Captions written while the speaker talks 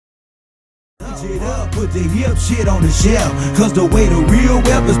Switch it up, put the hip shit on the shelf. Cause the way the real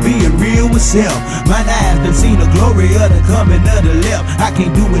wealth is being real with self. My eyes done seen the glory of the coming of the left. I can't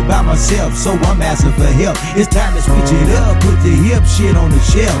do it by myself, so I'm asking for help. It's time to switch it up, put the hip shit on the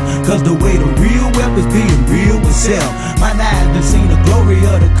shelf. Cause the way the real wealth is being real with self. My eyes done seen the glory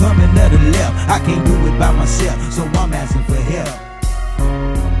of the coming of the left. I can't do it by myself, so I'm asking for help.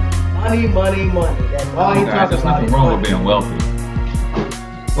 Money, money, money. That's all he talks There's about. nothing wrong with being wealthy.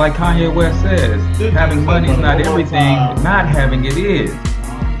 Like Kanye West says, having money is not everything, but not having it is.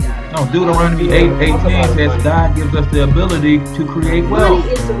 No, Deuteronomy 8:18 says God gives us the ability to create wealth.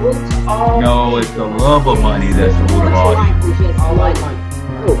 Money is the root of all. No, it's the love of money that's the root of all evil. All like money.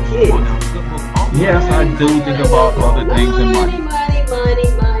 Okay. Yes, I do think about other things than money.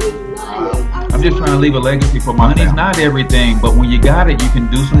 I'm just trying to leave a legacy for my family. Money's not everything, but when you got it, you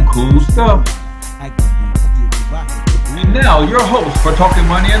can do some cool stuff. And now, your host for Talking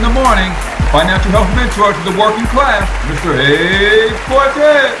Money in the Morning, financial health mentor to the working class, Mr. H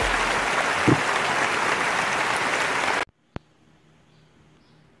Cortez.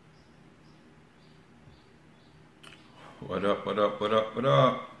 What up, what up, what up, what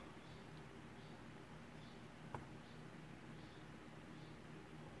up?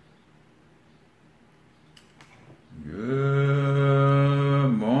 Good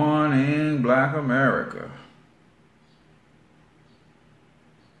morning, Black America.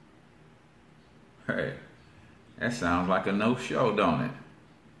 Hey, that sounds like a no-show, don't it?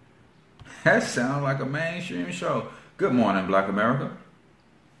 That sounds like a mainstream show. Good morning, Black America.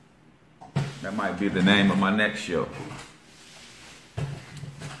 That might be the name of my next show.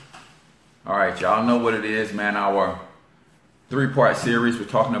 All right, y'all know what it is, man. Our three-part series, we're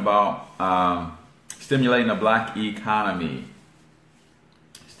talking about stimulating the black economy.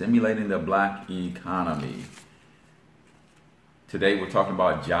 Stimulating the black economy. Today we're talking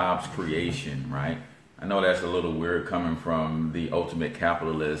about jobs creation, right? I know that's a little weird coming from the ultimate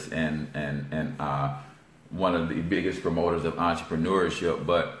capitalist and one of the biggest promoters of entrepreneurship,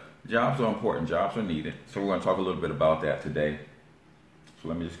 but jobs are important, jobs are needed. So we're going to talk a little bit about that today. So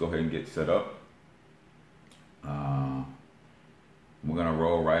let me just go ahead and get set up. We're going to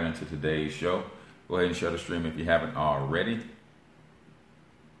roll right into today's show. Go ahead and share the stream if you haven't already.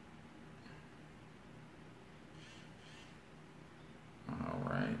 All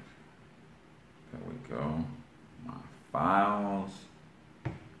right. There we go. My files.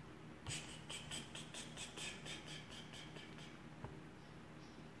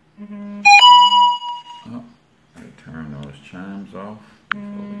 Oh, let me turn those chimes off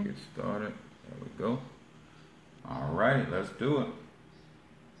before we get started. There we go. All right, let's do it.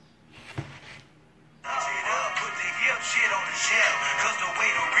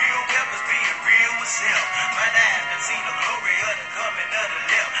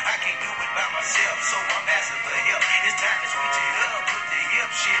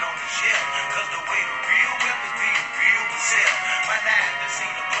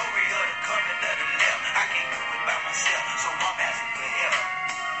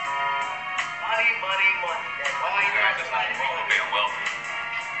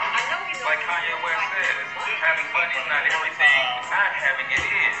 Like Kanye West says, having money is not everything, but not having it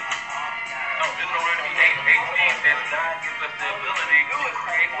is. No, Deuteronomy 8:18 says God gives us the ability to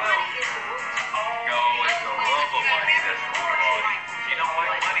create wealth. No, it's the love of money that's the root of all evil. You don't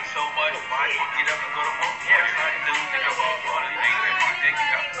like money so much, why you get up and go to work? Yes, I do think about all the things that you think you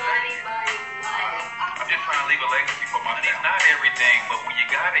have to say. I'm just trying to leave a legacy for my family. It's not everything, but when you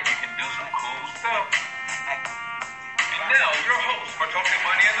got it, you can do some cool stuff. And now, your host for Talking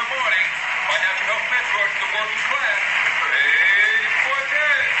Money in the Morning, financial health mentor to the working class, Mr. H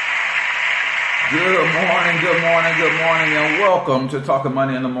Cortez. Good morning, good morning, good morning, and welcome to Talking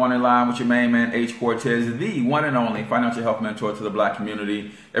Money in the Morning Live with your main man, H Cortez, the one and only financial health mentor to the black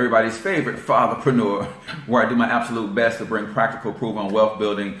community, everybody's favorite fatherpreneur, where I do my absolute best to bring practical, proven wealth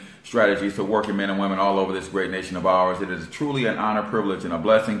building strategies to working men and women all over this great nation of ours. It is truly an honor, privilege, and a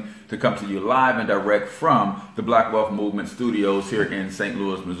blessing to come to you live and direct from the Black Wealth Movement studios here in St.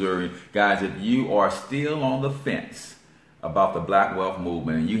 Louis, Missouri. Guys, if you are still on the fence about the Black Wealth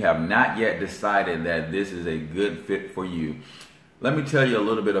Movement and you have not yet decided that this is a good fit for you, let me tell you a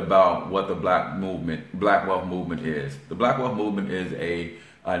little bit about what the Black Wealth Movement is. The Black Wealth Movement is a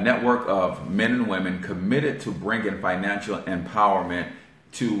network of men and women committed to bringing financial empowerment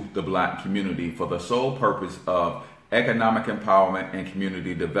to the black community for the sole purpose of economic empowerment and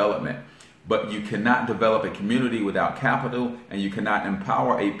community development. But you cannot develop a community without capital, and you cannot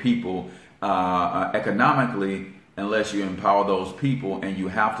empower a people economically unless you empower those people, and you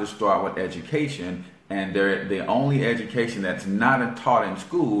have to start with education And the only education that's not taught in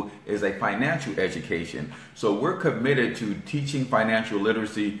school is a financial education. So we're committed to teaching financial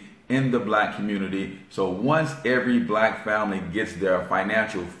literacy in the black community. So once every black family gets their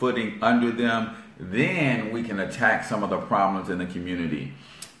financial footing under them, then we can attack some of the problems in the community.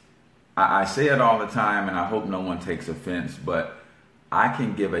 I say it all the time, and I hope no one takes offense, but I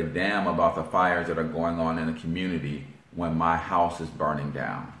can give a damn about the fires that are going on in the community when my house is burning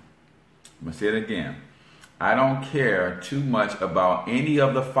down. I'm going to say it again. I don't care too much about any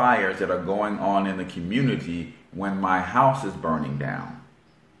of the fires that are going on in the community when my house is burning down.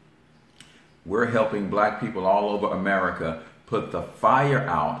 We're helping black people all over America put the fire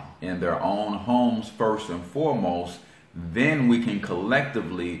out in their own homes first and foremost. Then we can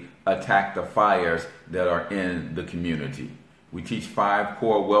collectively attack the fires that are in the community. We teach 5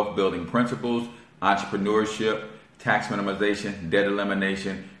 core wealth building principles: entrepreneurship, tax minimization, debt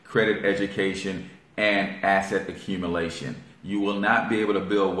elimination, credit education, and asset accumulation. You will not be able to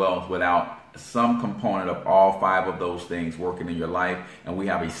build wealth without some component of all 5 of those things working in your life. And we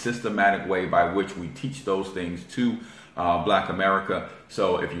have a systematic way by which we teach those things to Black America.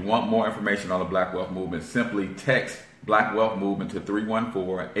 So if you want more information on the Black Wealth Movement, simply text Black Wealth Movement to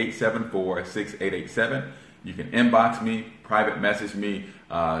 314-874-6887. You can inbox me, private message me,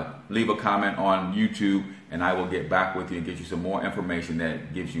 leave a comment on YouTube, and I will get back with you and get you some more information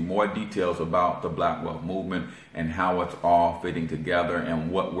that gives you more details about the Black Wealth Movement and how it's all fitting together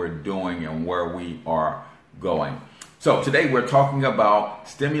and what we're doing and where we are going. So today we're talking about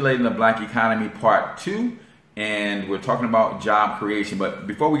stimulating the black economy part 2. And we're talking about job creation. But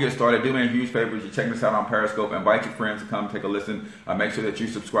before we get started, do me a huge favor. If you're checking us out on Periscope, invite your friends to come take a listen. Make sure that you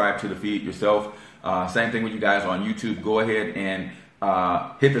subscribe to the feed yourself. Same thing with you guys on YouTube. Go ahead and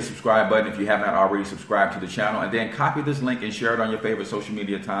hit the subscribe button if you have not already subscribed to the channel, and then copy this link and share it on your favorite social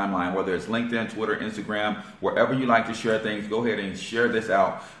media timeline, whether it's LinkedIn, Twitter, Instagram, wherever you like to share things. Go ahead and share this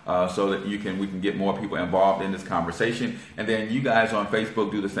out so that we can get more people involved in this conversation. And then you guys on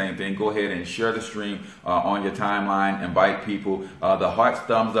Facebook do the same thing. Go ahead and share the stream on your timeline. Invite people. The hearts,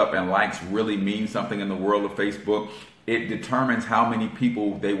 thumbs up, and likes really mean something in the world of Facebook. It determines how many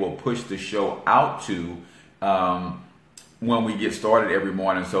people they will push the show out to when we get started every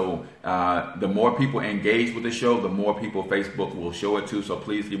morning. So the more people engage with the show, the more people Facebook will show it to. So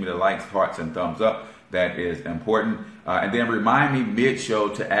please give me the likes, hearts, and thumbs up. That is important. And then remind me mid-show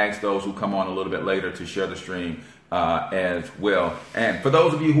to ask those who come on a little bit later to share the stream as well. And for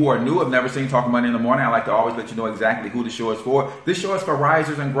those of you who are new, have never seen Talking Money in the Morning, I like to always let you know exactly who the show is for. This show is for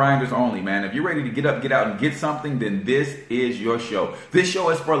risers and grinders only, man. If you're ready to get up, get out, and get something, then this is your show. This show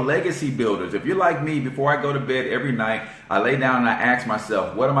is for legacy builders. If you're like me, before I go to bed every night, I lay down and I ask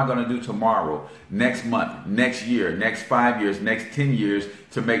myself, what am I going to do tomorrow, next month, next year, next 5 years, next 10 years,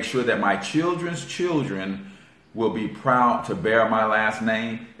 to make sure that my children's children will be proud to bear my last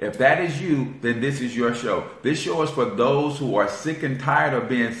name? If that is you, then this is your show. This show is for those who are sick and tired of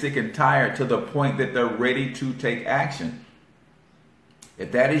being sick and tired to the point that they're ready to take action.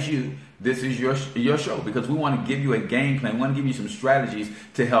 If that is you, this is your show, because we want to give you a game plan. We want to give you some strategies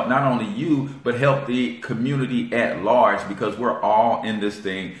to help not only you, but help the community at large, because we're all in this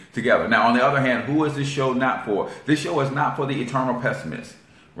thing together. Now, on the other hand, who is this show not for? This show is not for the eternal pessimist.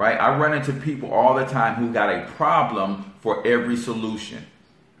 Right? I run into people all the time who got a problem for every solution.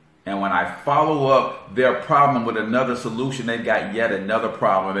 And when I follow up their problem with another solution, they've got yet another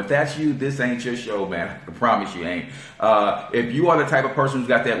problem. If that's you, this ain't your show, man. I promise you ain't. If you are the type of person who's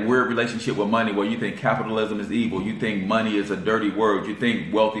got that weird relationship with money where you think capitalism is evil, you think money is a dirty word, you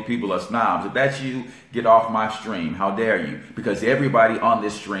think wealthy people are snobs, if that's you, get off my stream. How dare you? Because everybody on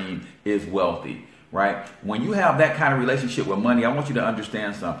this stream is wealthy. Right? When you have that kind of relationship with money, I want you to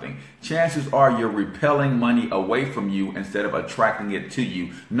understand something. Chances are you're repelling money away from you instead of attracting it to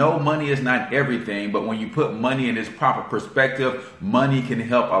you. No, money is not everything, but when you put money in its proper perspective, money can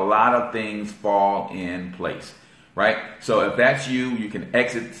help a lot of things fall in place. Right? So if that's you, you can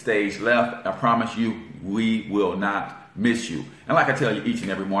exit stage left. I promise you, we will not miss you. And like I tell you each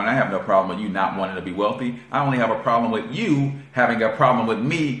and every morning, I have no problem with you not wanting to be wealthy. I only have a problem with you having a problem with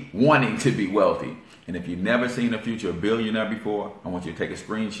me wanting to be wealthy. And if you've never seen a future billionaire before, I want you to take a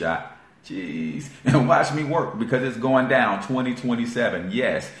screenshot, and watch me work, because it's going down 2027.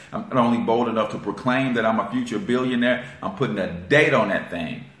 Yes, I'm not only bold enough to proclaim that I'm a future billionaire, I'm putting a date on that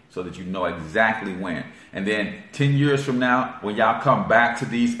thing so that you know exactly when. And then 10 years from now, when y'all come back to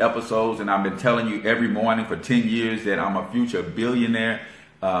these episodes, and I've been telling you every morning for 10 years that I'm a future billionaire,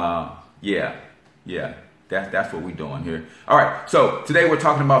 That's what we're doing here. All right, so today we're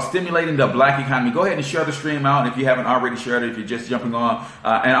talking about stimulating the black economy. Go ahead and share the stream out if you haven't already shared it, if you're just jumping on.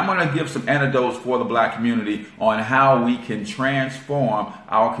 And I'm going to give some anecdotes for the black community on how we can transform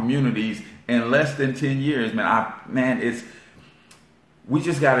our communities in less than 10 years. We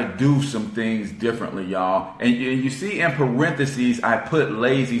just got to do some things differently, y'all. And you see in parentheses, I put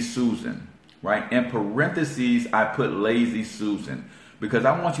Lazy Susan, right? In parentheses, I put Lazy Susan because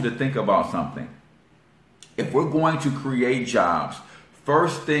I want you to think about something. If we're going to create jobs,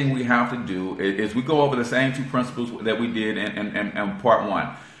 first thing we have to do is we go over the same two principles that we did in part one.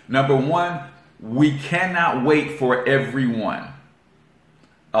 Number one, we cannot wait for everyone.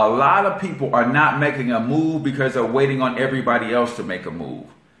 A lot of people are not making a move because they're waiting on everybody else to make a move.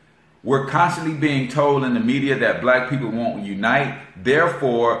 We're constantly being told in the media that black people won't unite.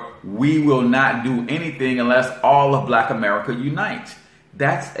 Therefore, we will not do anything unless all of Black America unites.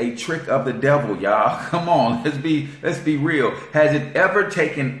 That's a trick of the devil, y'all. Come on, let's be real. Has it ever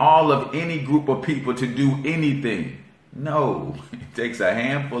taken all of any group of people to do anything? No. It takes a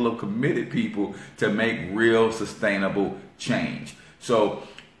handful of committed people to make real sustainable change. So,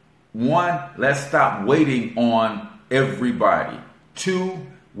 one, let's stop waiting on everybody. Two,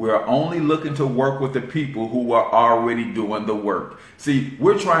 we're only looking to work with the people who are already doing the work. See,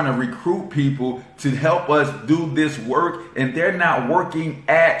 we're trying to recruit people to help us do this work, and they're not working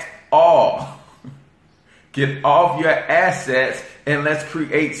at all. Get off your assets and let's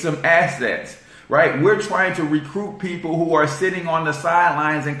create some assets, right? We're trying to recruit people who are sitting on the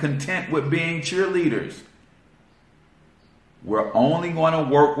sidelines and content with being cheerleaders. We're only going to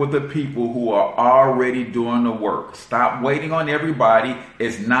work with the people who are already doing the work. Stop waiting on everybody.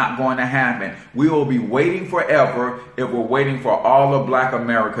 It's not going to happen. We will be waiting forever if we're waiting for all of Black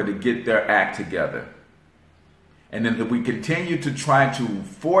America to get their act together. And then if we continue to try to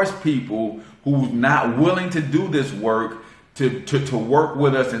force people who's not willing to do this work to work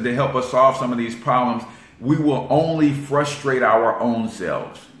with us and to help us solve some of these problems, we will only frustrate our own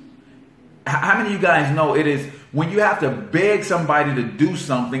selves. How many of you guys know it is when you have to beg somebody to do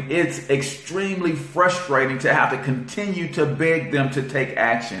something, it's extremely frustrating to have to continue to beg them to take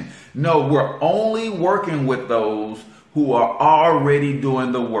action? No, we're only working with those who are already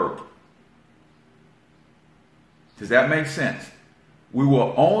doing the work. Does that make sense? We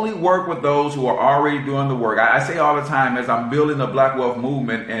will only work with those who are already doing the work. I say all the time as I'm building the Black Wealth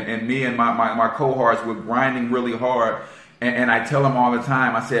Movement and me and my cohorts, we're grinding really hard. And I tell them all the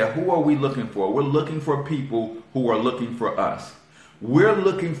time, I said, who are we looking for? We're looking for people who are looking for us. We're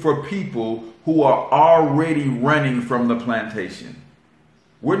looking for people who are already running from the plantation.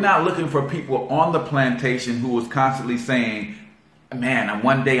 We're not looking for people on the plantation who is constantly saying, man,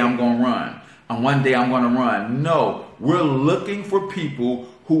 one day I'm going to run. And one day I'm going to run. No, we're looking for people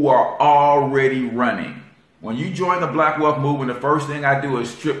who are already running. When you join the Black Wealth Movement, the first thing I do is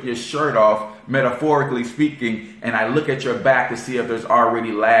strip your shirt off, metaphorically speaking, and I look at your back to see if there's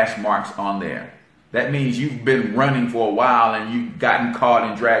already lash marks on there. That means you've been running for a while and you've gotten caught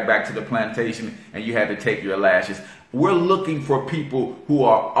and dragged back to the plantation and you had to take your lashes. We're looking for people who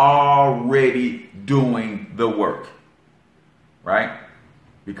are already doing the work, right?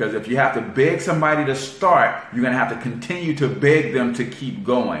 Because if you have to beg somebody to start, you're going to have to continue to beg them to keep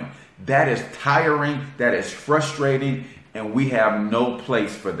going. That is tiring, that is frustrating, and we have no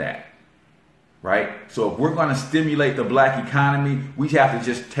place for that, right? So if we're going to stimulate the Black economy, we have to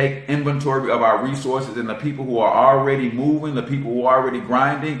just take inventory of our resources and the people who are already moving, the people who are already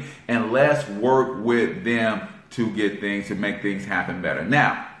grinding, and let's work with them to get things, to make things happen better.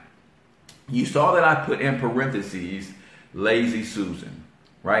 Now, you saw that I put in parentheses, Lazy Susan,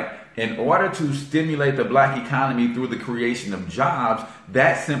 right? In order to stimulate the Black economy through the creation of jobs,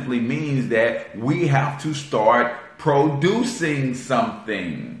 that simply means that we have to start producing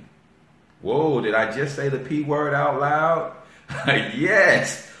something. Whoa, did I just say the P word out loud?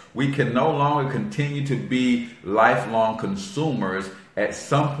 Yes, we can no longer continue to be lifelong consumers. At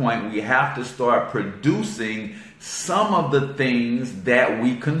some point, we have to start producing some of the things that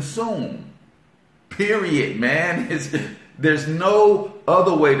we consume. Period, man. There's no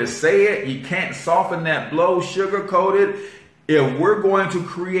other way to say it. You can't soften that blow, sugarcoat it. If we're going to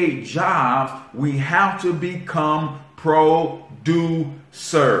create jobs, we have to become producers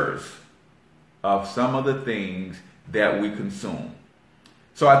of some of the things that we consume.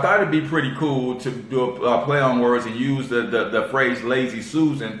 So I thought it'd be pretty cool to do a play on words and use the phrase Lazy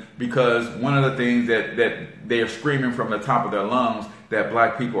Susan, because one of the things that they're screaming from the top of their lungs that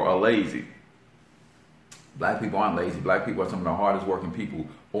Black people are lazy. Black people aren't lazy. Black people are some of the hardest working people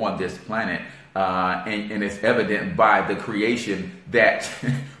on this planet. and it's evident by the creation that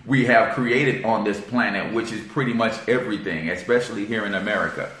we have created on this planet, which is pretty much everything, especially here in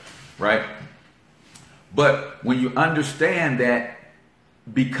America, right? But when you understand that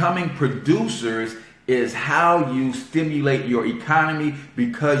becoming producers is how you stimulate your economy,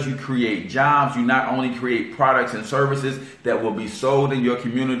 because you create jobs. You not only create products and services that will be sold in your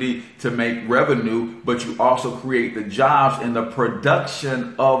community to make revenue, but you also create the jobs in the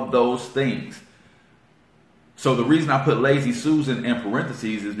production of those things. So the reason I put Lazy Susan in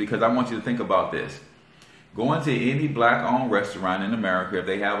parentheses is because I want you to think about this. Go into any black-owned restaurant in America, if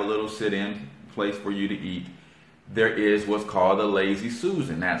they have a little sit-in place for you to eat, there is what's called a Lazy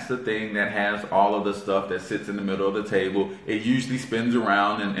Susan. That's the thing that has all of the stuff that sits in the middle of the table. It usually spins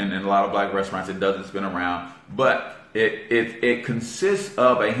around, and in a lot of black restaurants it doesn't spin around, but it consists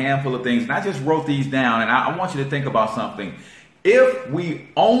of a handful of things. And I just wrote these down, and I want you to think about something. If we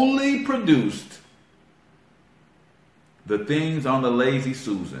only produced the things on the Lazy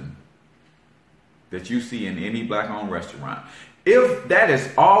Susan that you see in any black-owned restaurant, if that is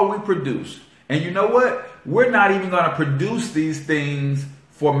all we produce, and you know what? We're not even going to produce these things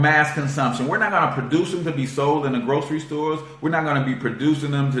for mass consumption. We're not going to produce them to be sold in the grocery stores. We're not going to be producing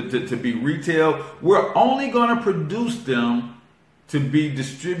them to be retail. We're only going to produce them to be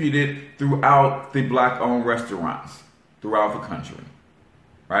distributed throughout the black-owned restaurants throughout the country,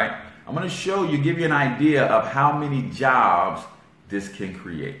 right? I'm going to show you, give you an idea of how many jobs this can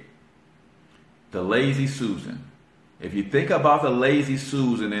create. The Lazy Susan. If you think about the Lazy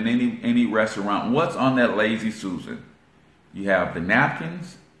Susan in any restaurant, what's on that Lazy Susan? You have the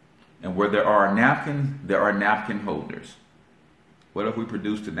napkins, and where there are napkins, there are napkin holders. What if we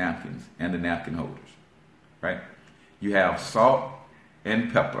produce the napkins and the napkin holders, right? You have salt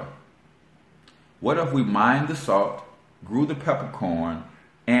and pepper. What if we mined the salt, grew the peppercorn,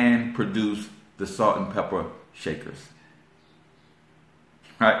 and produced the salt and pepper shakers,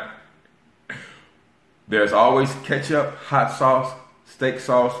 right? There's always ketchup, hot sauce, steak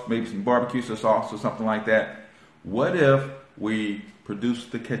sauce, maybe some barbecue sauce or something like that. What if we produce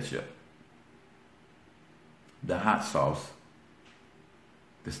the ketchup, the hot sauce,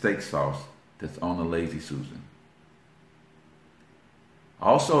 the steak sauce that's on the Lazy Susan?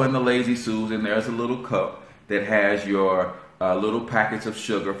 Also in the Lazy Susan, there's a little cup that has your little packets of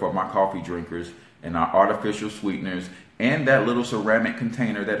sugar for my coffee drinkers and our artificial sweeteners, and that little ceramic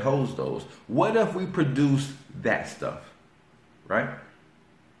container that holds those. What if we produce that stuff, right?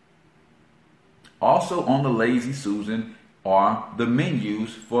 Also on the Lazy Susan are the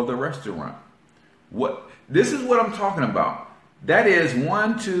menus for the restaurant. This is what I'm talking about. That is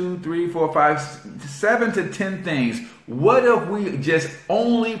 1, 2, 3, 4, 5, 7 to 10 things. What if we just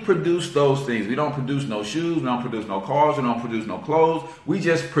only produce those things? We don't produce no shoes, we don't produce no cars, we don't produce no clothes. We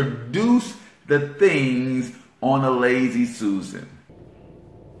just produce the things on a Lazy Susan.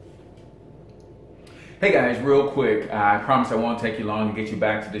 Hey guys, real quick, I promise I won't take you long to get you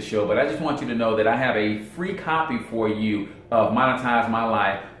back to the show, but I just want you to know that I have a free copy for you of Monetize My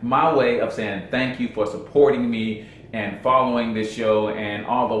Life, my way of saying thank you for supporting me and following this show and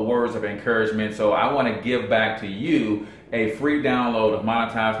all the words of encouragement. So I want to give back to you a free download of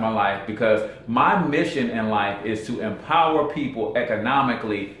Monetize My Life, because my mission in life is to empower people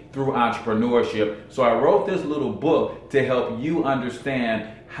economically through entrepreneurship. So I wrote this little book to help you understand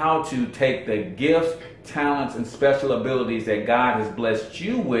how to take the gifts, talents, and special abilities that God has blessed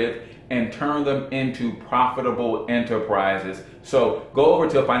you with and turn them into profitable enterprises. So go over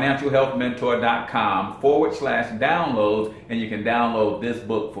to financialhealthmentor.com/downloads, and you can download this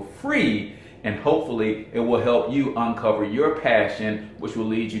book for free. And hopefully it will help you uncover your passion, which will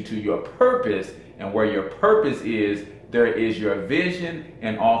lead you to your purpose. And where your purpose is, there is your vision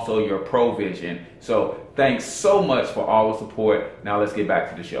and also your provision. So thanks so much for all the support. Now let's get back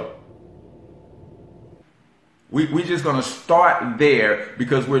to the show. We're just going to start there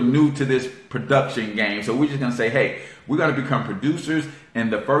because we're new to this production game. So we're just going to say, hey, we're going to become producers.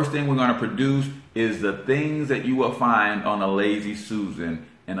 And the first thing we're going to produce is the things that you will find on a Lazy Susan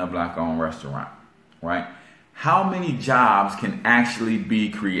in a black-owned restaurant, right? How many jobs can actually be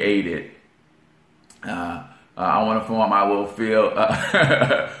created? I want to form my little field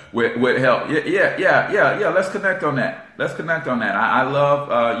with help. Yeah. Let's connect on that. I love,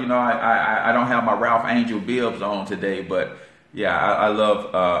 I don't have my Ralph Angel bibs on today, but yeah, I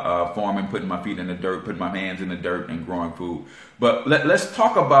love farming, putting my feet in the dirt, putting my hands in the dirt, and growing food. But let's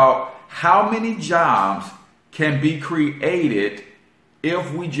talk about how many jobs can be created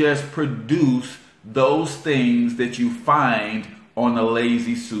if we just produce those things that you find on the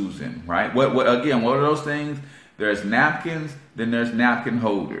Lazy Susan, right? What are those things? There's napkins, then there's napkin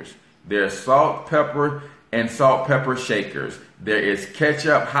holders. There's salt, pepper, and salt, pepper shakers. There is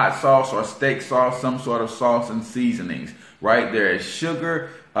ketchup, hot sauce, or steak sauce, some sort of sauce and seasonings, right? There is sugar,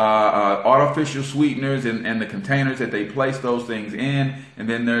 artificial sweeteners and the containers that they place those things in, and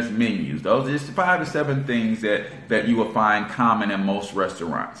then there's menus. Those are just 5 to 7 things that you will find common in most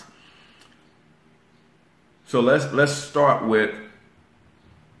restaurants. So let's start with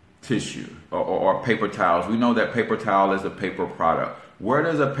tissue or paper towels. We know that paper towel is a paper product. Where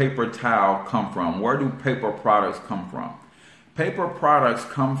does a paper towel come from? Where do paper products come from? Paper products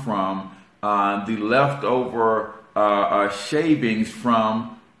come from the leftover shavings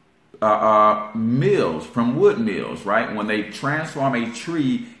from mills, from wood mills, right? When they transform a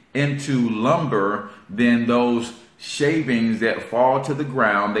tree into lumber, then those shavings that fall to the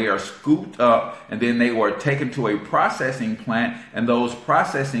ground, they are scooped up, and then they were taken to a processing plant, and those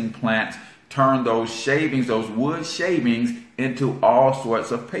processing plants turn those shavings, those wood shavings, into all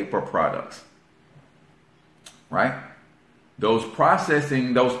sorts of paper products, right? Those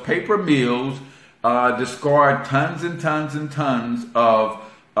paper mills discard tons and tons and tons of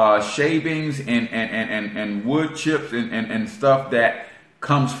shavings and wood chips and stuff that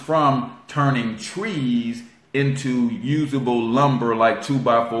comes from turning trees into usable lumber like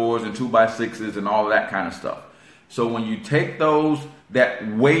 2x4s and 2x6s and all of that kind of stuff. So when you take that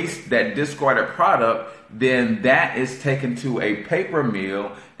waste, that discarded product, then that is taken to a paper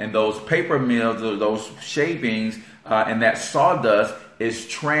mill, and those paper mills, those shavings and that sawdust is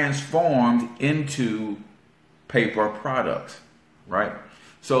transformed into paper products, right?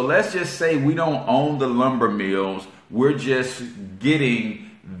 So let's just say we don't own the lumber mills. We're just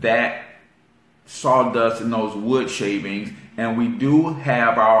getting that sawdust and those wood shavings, and we do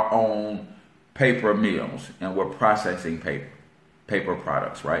have our own paper mills, and we're processing paper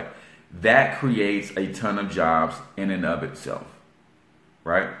products, right? That creates a ton of jobs in and of itself,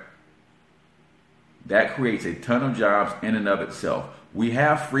 right? That creates a ton of jobs in and of itself. We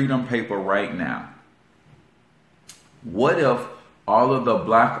have Freedom Paper right now. What if all of the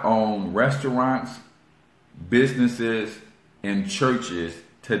Black-owned restaurants, businesses, and churches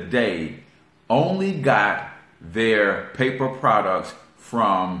today only got their paper products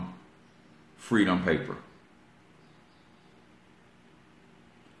from Freedom Paper?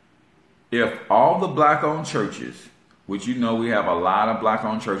 If all the Black-owned churches, which you know we have a lot of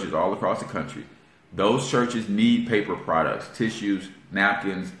Black-owned churches all across the country, those churches need paper products, tissues,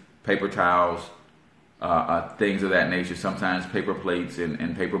 napkins, paper towels, things of that nature, sometimes paper plates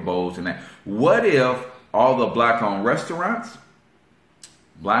and paper bowls and that. What if all the Black-owned restaurants,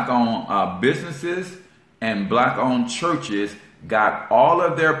 Black-owned businesses, and Black-owned churches got all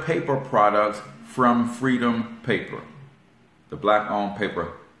of their paper products from Freedom Paper, the Black-owned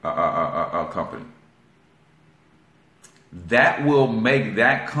paper company? That will make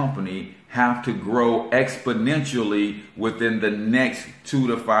that company have to grow exponentially within the next 2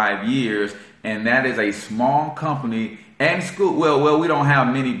 to 5 years, and that is a small company. And school, well, we don't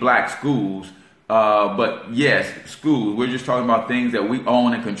have many black schools, but yes, schools. We're just talking about things that we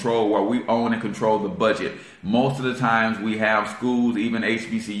own and control, where we own and control the budget. Most of the times we have schools, even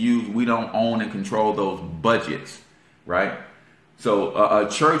HBCUs, we don't own and control those budgets, right? So a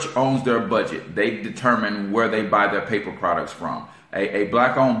church owns their budget. They determine where they buy their paper products from. A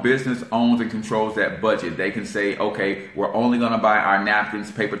Black-owned business owns and controls that budget. They can say, okay, we're only going to buy our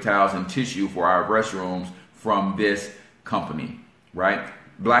napkins, paper towels, and tissue for our restrooms from this company, right?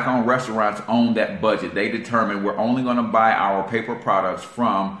 Black-owned restaurants own that budget. They determine we're only going to buy our paper products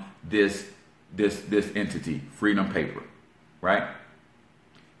from this entity, Freedom Paper, right?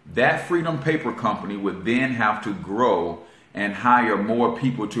 That Freedom Paper company would then have to grow and hire more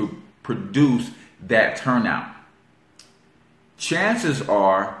people to produce that turnout. Chances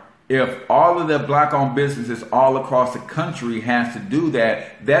are, if all of the Black-owned businesses all across the country has to do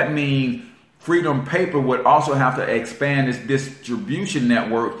that, that means Freedom Paper would also have to expand its distribution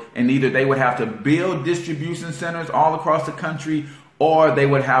network, and either they would have to build distribution centers all across the country, or they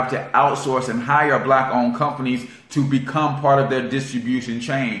would have to outsource and hire Black-owned companies to become part of their distribution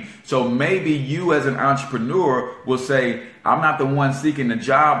chain. So maybe you as an entrepreneur will say, I'm not the one seeking the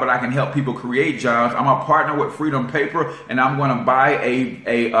job, but I can help people create jobs. I'm a partner with Freedom Paper, and I'm going to buy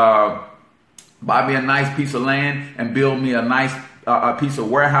me a nice piece of land and build me a nice piece of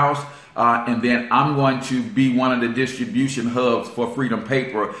warehouse. And then I'm going to be one of the distribution hubs for Freedom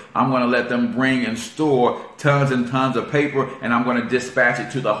Paper. I'm going to let them bring and store tons and tons of paper, and I'm going to dispatch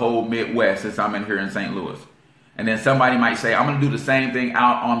it to the whole Midwest since I'm in here in St. Louis. And then somebody might say, I'm going to do the same thing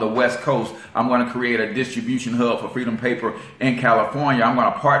out on the West Coast. I'm going to create a distribution hub for Freedom Paper in California. I'm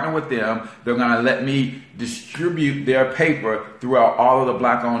going to partner with them. They're going to let me distribute their paper throughout all of the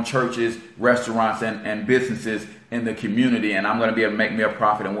Black-owned churches, restaurants, and businesses in the community. And I'm going to be able to make me a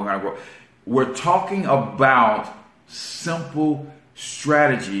profit, and we're going to grow. We're talking about simple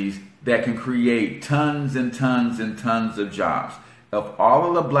strategies that can create tons and tons and tons of jobs. If all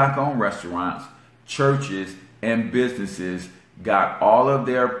of the Black-owned restaurants, churches, and businesses got all of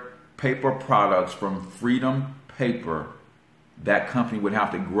their paper products from Freedom Paper, that company would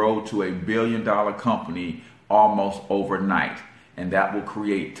have to grow to $1 billion company almost overnight. And that will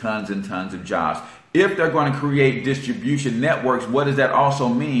create tons and tons of jobs. If they're going to create distribution networks, what does that also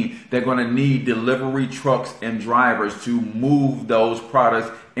mean? They're going to need delivery trucks and drivers to move those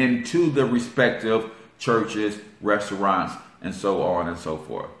products into the respective churches, restaurants, and so on and so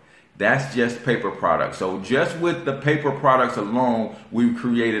forth. That's just paper products. So just with the paper products alone, we've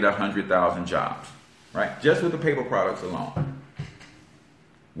created 100,000 jobs, right? Just with the paper products alone.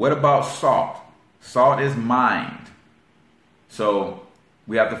 What about salt? Salt is mined. So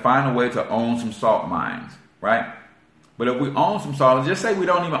we have to find a way to own some salt mines, right? But if we own some salt, just say we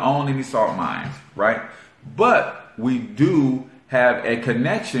don't even own any salt mines, right? But we do have a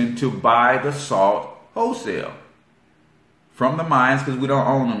connection to buy the salt wholesale from the mines, because we don't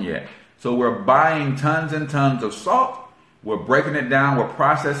own them yet. So we're buying tons and tons of salt. We're breaking it down. We're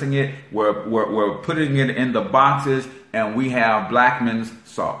processing it. We're putting it in the boxes, and we have Blackman's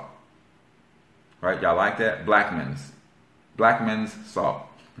salt. Right? Y'all like that? Blackman's salt.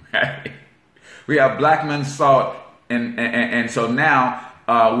 Right? We have Blackman's salt, and so now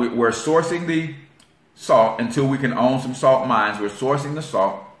we're sourcing the salt until we can own some salt mines. We're sourcing the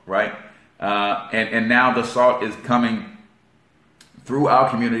salt, right? And now the salt is coming through our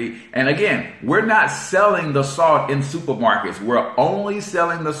community. And again, we're not selling the salt in supermarkets. We're only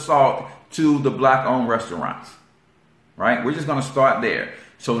selling the salt to the Black-owned restaurants, right? We're just going to start there.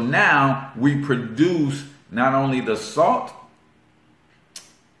 So now we produce not only the salt,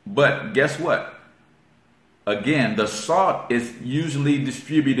 but guess what? Again, the salt is usually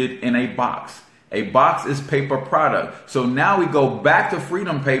distributed in a box. A box is paper product. So now we go back to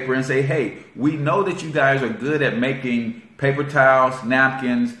Freedom Paper and say, hey, we know that you guys are good at making paper towels,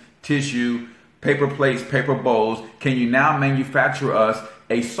 napkins, tissue, paper plates, paper bowls. Can you now manufacture us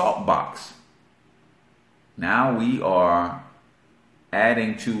a salt box? Now we are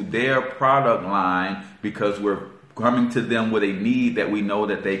adding to their product line because we're coming to them with a need that we know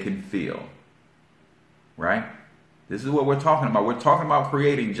that they can fill. Right? This is what we're talking about. We're talking about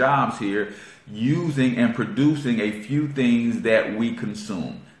creating jobs here, using and producing a few things that we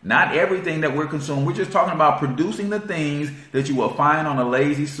consume. Not everything that we're consuming. We're just talking about producing the things that you will find on a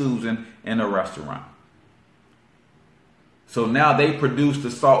Lazy Susan in a restaurant. So now they produce the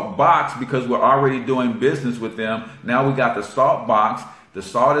salt box because we're already doing business with them. Now we got the salt box. The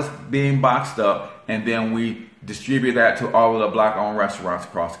salt is being boxed up, and then we distribute that to all of the Black-owned restaurants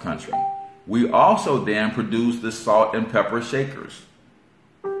across the country. We also then produce the salt and pepper shakers.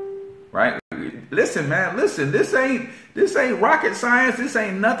 Right? Listen, man, listen, this ain't rocket science. This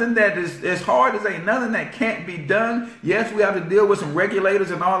ain't nothing that is hard. This ain't nothing that can't be done. Yes, we have to deal with some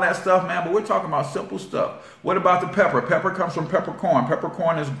regulators and all that stuff, man, but we're talking about simple stuff. What about the pepper? Pepper comes from peppercorn.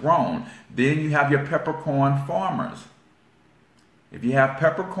 Peppercorn is grown. Then you have your peppercorn farmers. If you have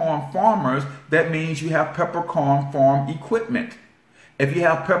peppercorn farmers, that means you have peppercorn farm equipment. If you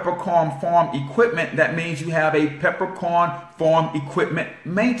have peppercorn farm equipment, that means you have a peppercorn farm equipment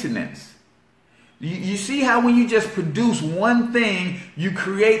maintenance. You see how when you just produce one thing, you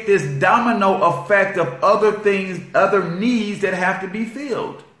create this domino effect of other things, other needs that have to be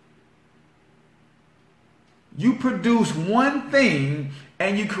filled. You produce one thing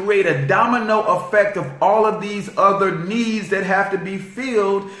and you create a domino effect of all of these other needs that have to be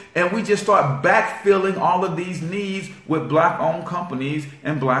filled, and we just start backfilling all of these needs with Black-owned companies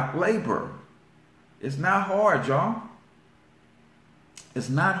and Black labor. It's not hard, y'all. It's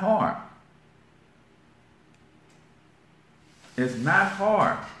not hard. It's not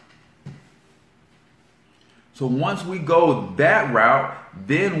hard. So once we go that route,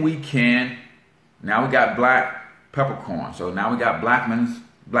 then we can, now we got black peppercorn. So now we got Blackman's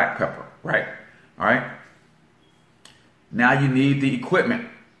black pepper, right? All right. Now you need the equipment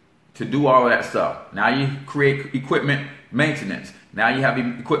to do all of that stuff. Now you create equipment maintenance. Now you have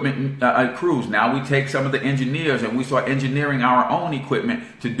equipment crews. Now we take some of the engineers and we start engineering our own equipment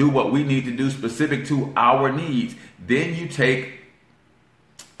to do what we need to do specific to our needs. Then you take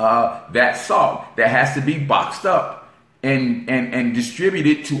that salt that has to be boxed up and distribute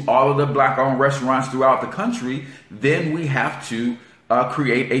it to all of the black-owned restaurants throughout the country, then we have to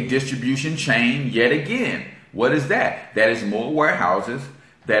create a distribution chain yet again. What is that? That is more warehouses,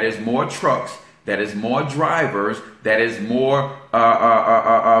 that is more trucks, that is more drivers, that is more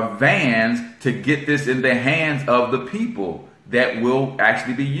vans to get this in the hands of the people that will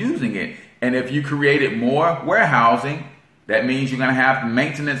actually be using it. And if you created more warehousing, that means you're going to have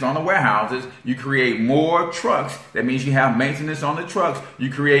maintenance on the warehouses. You create more trucks. That means you have maintenance on the trucks. You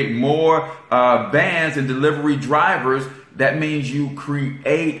create more vans and delivery drivers. That means you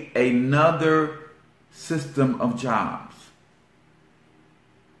create another system of jobs.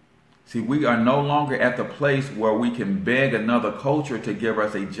 See, we are no longer at the place where we can beg another culture to give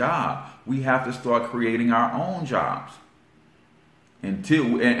us a job. We have to start creating our own jobs.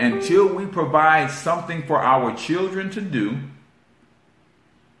 Until we provide something for our children to do,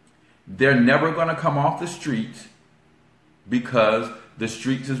 they're never going to come off the streets, because the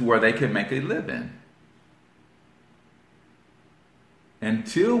streets is where they can make a living.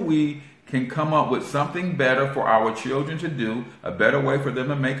 Until we can come up with something better for our children to do, a better way for them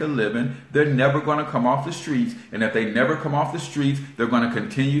to make a living, they're never going to come off the streets. And if they never come off the streets, they're going to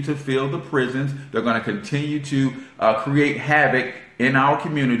continue to fill the prisons. They're going to continue to create havoc in our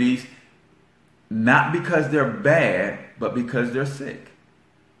communities, not because they're bad, but because they're sick.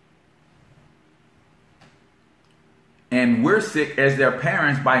 And we're sick as their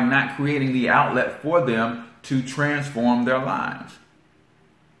parents by not creating the outlet for them to transform their lives.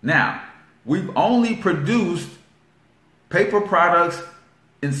 Now, we've only produced paper products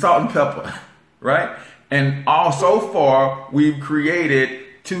and salt and pepper, right? And all so far, we've created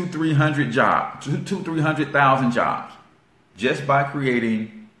 300,000 jobs just by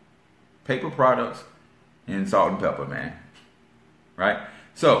creating paper products and salt and pepper, man. Right?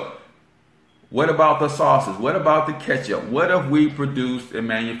 So, what about the sauces? What about the ketchup? What if we produced and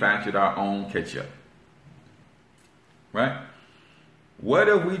manufactured our own ketchup? Right? What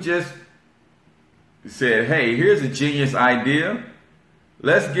if we just said, hey, here's a genius idea.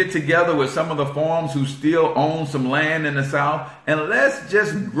 Let's get together with some of the farms who still own some land in the South, and let's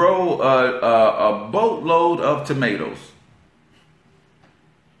just grow a boatload of tomatoes.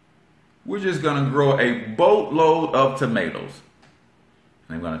 We're just going to grow a boatload of tomatoes.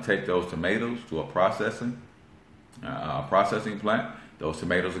 And we're going to take those tomatoes to a processing plant. Those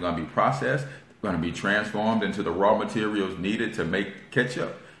tomatoes are going to be processed. They're going to be transformed into the raw materials needed to make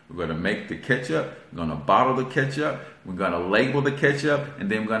ketchup. We're going to make the ketchup. We're going to bottle the ketchup. We're going to label the ketchup. And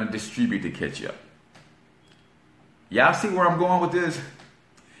then we're going to distribute the ketchup. Y'all see where I'm going with this?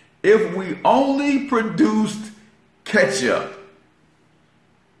 If we only produced ketchup,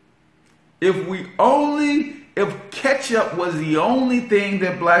 if ketchup was the only thing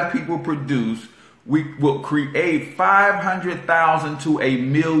that black people produce, we will create 500,000 to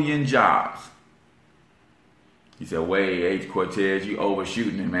 1 million jobs. He said, wait, H Cortez, you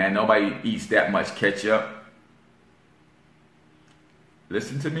overshooting it, man. Nobody eats that much ketchup.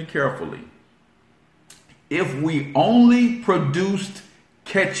 Listen to me carefully. If we only produced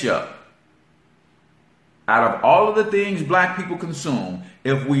ketchup, out of all of the things black people consume,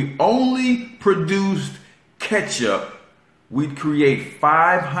 if we only produced ketchup, we'd create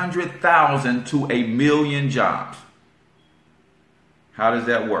 500,000 to 1 million jobs. How does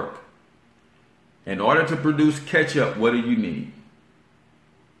that work? In order to produce ketchup, what do you need?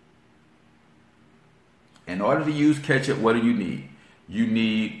 In order to use ketchup, what do you need? You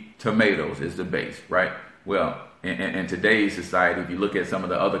need tomatoes as the base, right? Well, in today's society, if you look at some of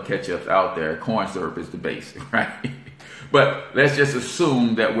the other ketchups out there, corn syrup is the base, right? But let's just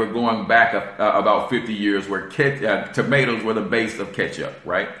assume that we're going back about 50 years where tomatoes were the base of ketchup,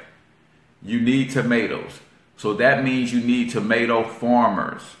 right? You need tomatoes. So that means you need tomato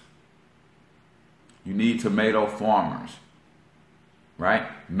farmers. You need tomato farmers, right?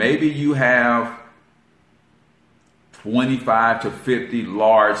 Maybe you have 25 to 50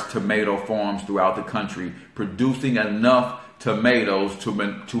 large tomato farms throughout the country producing enough tomatoes to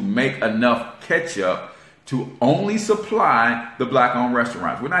make enough ketchup to only supply the black-owned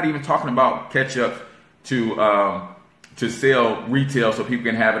restaurants. We're not even talking about ketchup to sell retail so people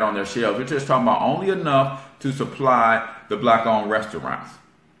can have it on their shelves. We're just talking about only enough to supply the black-owned restaurants,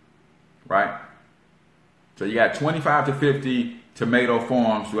 right? So you got 25 to 50 tomato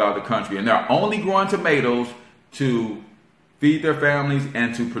farms throughout the country, and they're only growing tomatoes to feed their families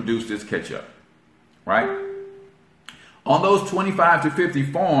and to produce this ketchup, right? On those 25 to 50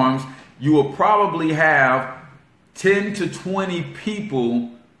 farms, you will probably have 10 to 20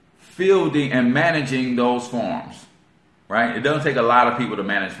 people fielding and managing those farms, right? It doesn't take a lot of people to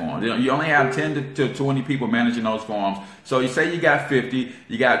manage farms. You only have 10 to 20 people managing those farms. So you say you got 50,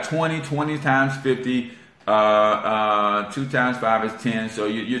 you got 20 times 50, 2 times 5 is 10. So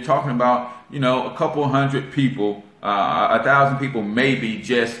you're talking about, a couple hundred people, 1,000 people maybe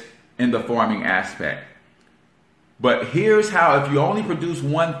just in the farming aspect. But here's how, if you only produce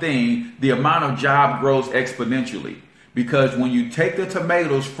one thing, the amount of job grows exponentially. Because when you take the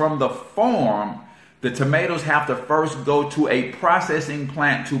tomatoes from the farm, the tomatoes have to first go to a processing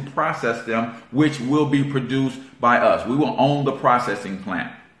plant to process them, which will be produced by us. We will own the processing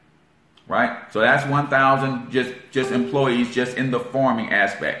plant, right? So that's 1,000 just employees just in the farming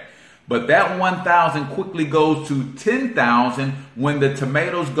aspect. But that 1,000 quickly goes to 10,000 when the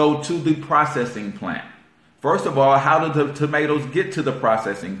tomatoes go to the processing plant. First of all, how do the tomatoes get to the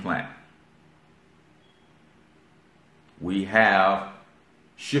processing plant? We have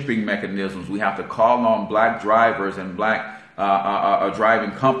shipping mechanisms. We have to call on black drivers and black driving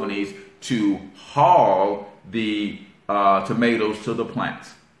companies to haul the tomatoes to the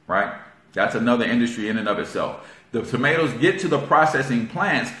plants, right? That's another industry in and of itself. The tomatoes get to the processing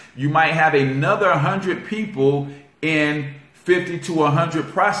plants. You might have another 100 people in 50 to 100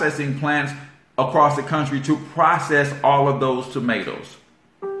 processing plants across the country to process all of those tomatoes,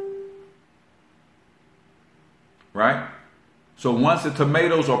 right? So once the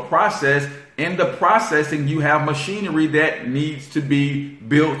tomatoes are processed, in the processing, you have machinery that needs to be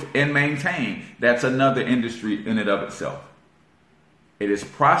built and maintained. That's another industry in and of itself. It is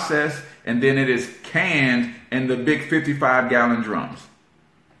processed and then it is canned in the big 55-gallon drums.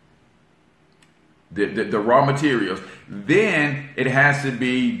 The raw materials. Then it has to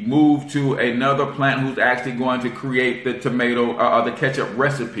be moved to another plant who's actually going to create the tomato or the ketchup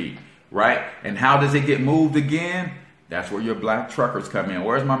recipe, right? And how does it get moved again? That's where your black truckers come in.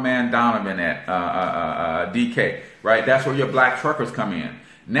 Where's my man Donovan at? DK, right? That's where your black truckers come in.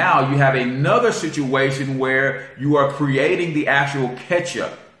 Now you have another situation where you are creating the actual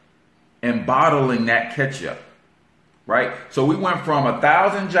ketchup and bottling that ketchup, right? So we went from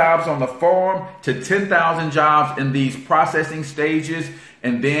 1,000 jobs on the farm to 10,000 jobs in these processing stages.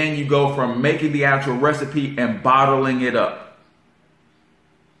 And then you go from making the actual recipe and bottling it up,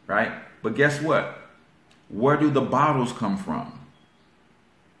 right? But guess what? Where do the bottles come from?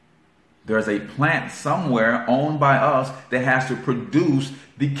 There's a plant somewhere owned by us that has to produce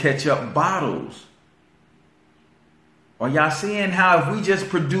the ketchup bottles. Are y'all seeing how if we just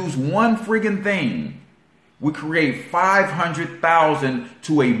produce one friggin' thing, we create 500,000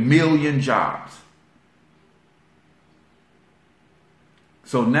 to 1,000,000 jobs?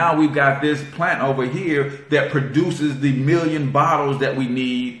 So now we've got this plant over here that produces the 1,000,000 bottles that we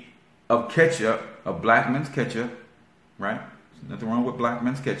need of ketchup, of Blackman's ketchup, right? There's nothing wrong with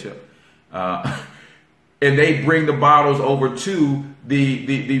Blackman's ketchup. And they bring the bottles over to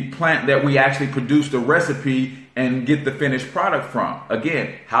the plant that we actually produce the recipe and get the finished product from.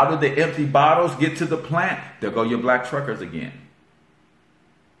 Again, how did the empty bottles get to the plant? There go your black truckers again.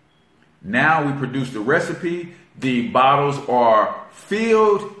 Now we produce the recipe, the bottles are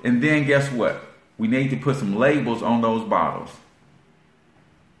filled, and then guess what? We need to put some labels on those bottles.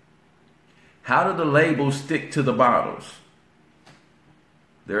 How do the labels stick to the bottles?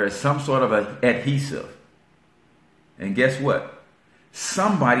 There is some sort of an adhesive. And guess what?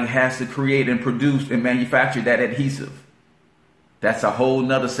 Somebody has to create and produce and manufacture that adhesive. That's a whole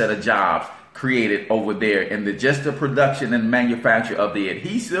nother set of jobs created over there in just the production and manufacture of the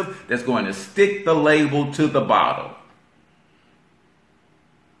adhesive that's going to stick the label to the bottle.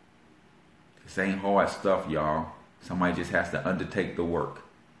 This ain't hard stuff, y'all. Somebody just has to undertake the work.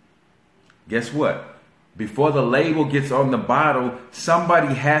 Guess what? Before the label gets on the bottle,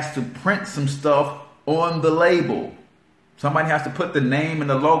 somebody has to print some stuff on the label. Somebody has to put the name and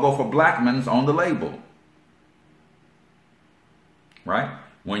the logo for Blackman's on the label. Right?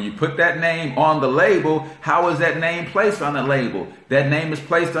 When you put that name on the label, how is that name placed on the label? That name is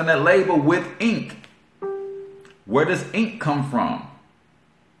placed on that label with ink. Where does ink come from?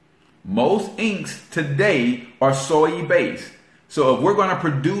 Most inks today are soy based. So if we're going to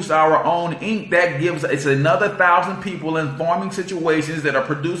produce our own ink, that gives it's another 1,000 people in farming situations that are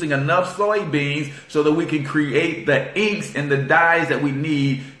producing enough soybeans so that we can create the inks and the dyes that we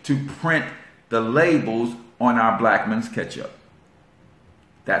need to print the labels on our Blackman's ketchup.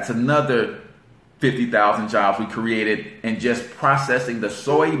 That's another 50,000 jobs we created in just processing the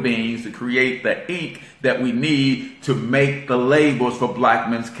soybeans to create the ink that we need to make the labels for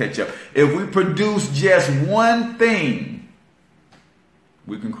Blackman's ketchup. If we produce just one thing,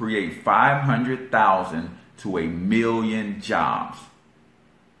 we can create 500,000 to 1,000,000 jobs.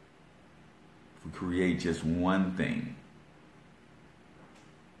 If we create just one thing.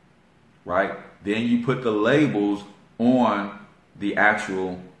 right? Then you put the labels on the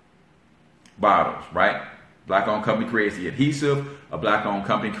actual bottles, right? Black-owned company creates the adhesive. A black-owned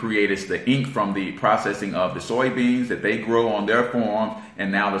company creates the ink from the processing of the soybeans that they grow on their farms,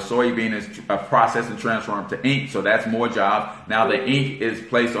 and now the soybean is processed and transformed to ink, so that's more jobs. Now the ink is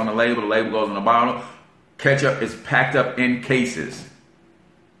placed on the label goes in the bottle. Ketchup is packed up in cases.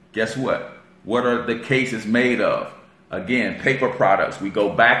 Guess what? What are the cases made of? Again, paper products. We go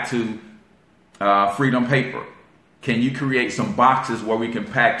back to Freedom Paper. Can you create some boxes where we can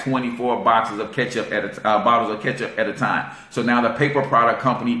pack 24 boxes of ketchup at bottles of ketchup at a time? So now the paper product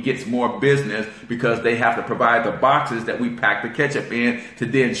company gets more business because they have to provide the boxes that we pack the ketchup in to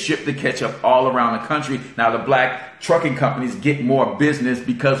then ship the ketchup all around the country. Now the black trucking companies get more business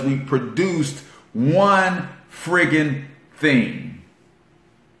because we produced one friggin' thing.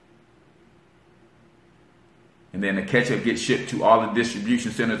 And then the ketchup gets shipped to all the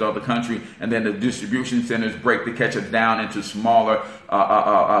distribution centers of the country, and then the distribution centers break the ketchup down into smaller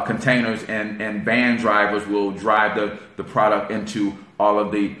containers, and van drivers will drive the product into all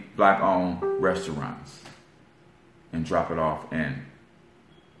of the black-owned restaurants and drop it off. And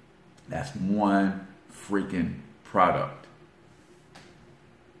that's one freaking product.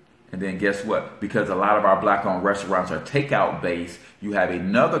 And then guess what? Because a lot of our black-owned restaurants are takeout based, you have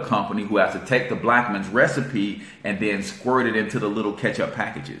another company who has to take the Blackman's recipe and then squirt it into the little ketchup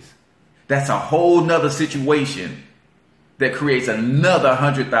packages. That's a whole nother situation that creates another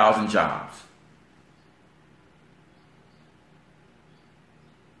 100,000 jobs.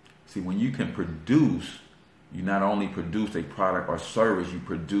 See, when you can produce, you not only produce a product or service, you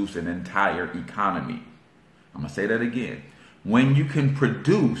produce an entire economy. I'm going to say that again. When you can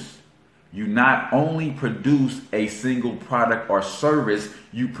produce, you not only produce a single product or service,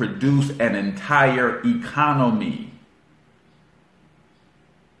 you produce an entire economy.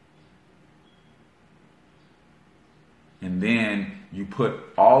 And then you put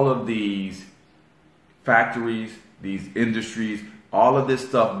all of these factories, these industries, all of this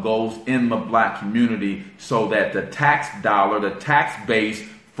stuff goes in the black community so that the tax dollar, the tax base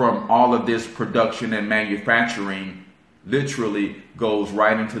from all of this production and manufacturing literally goes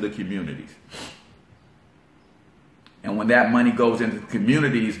right into the communities. And when that money goes into the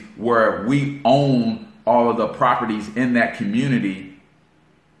communities where we own all of the properties in that community,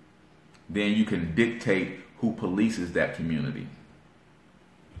 then you can dictate who polices that community.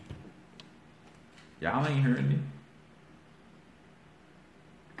 Y'all ain't hearing me.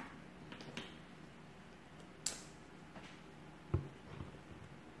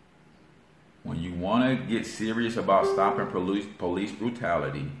 When you want to get serious about stopping police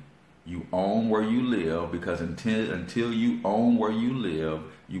brutality, you own where you live, because until you own where you live,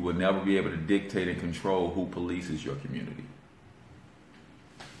 you will never be able to dictate and control who polices your community.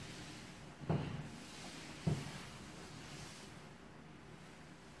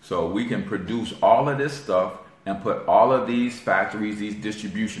 So we can produce all of this stuff and put all of these factories, these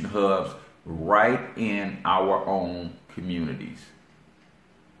distribution hubs, right in our own communities.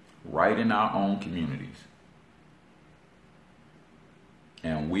 Right in our own communities.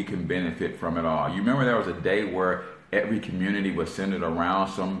 And we can benefit from it all. You remember there was a day where every community was centered around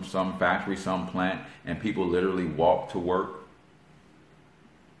some factory, some plant, and people literally walked to work?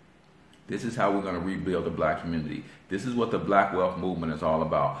 This is how we're going to rebuild the black community. This is what the Black Wealth Movement is all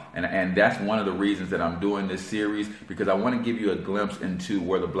about. And that's one of the reasons that I'm doing this series, because I want to give you a glimpse into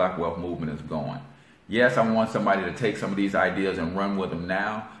where the Black Wealth Movement is going. Yes, I want somebody to take some of these ideas and run with them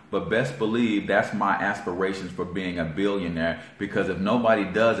now, but best believe that's my aspirations for being a billionaire, because if nobody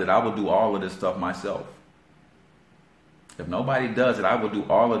does it, I will do all of this stuff myself. If nobody does it, I will do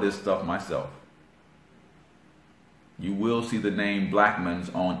all of this stuff myself. You will see the name Blackman's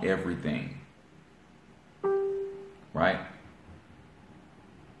on everything. Right?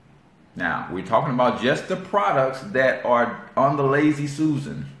 Now, we're talking about just the products that are on the Lazy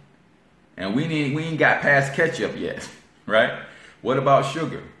Susan. And we ain't got past ketchup yet. Right? What about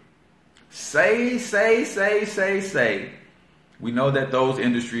sugar? Say. We know that those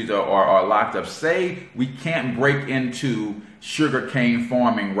industries are locked up. Say we can't break into sugarcane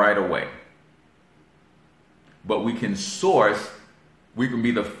farming right away. But we can source, we can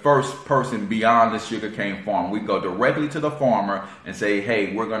be the first person beyond the sugarcane farm. We go directly to the farmer and say,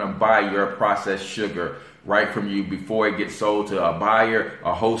 hey, we're going to buy your processed sugar right from you before it gets sold to a buyer,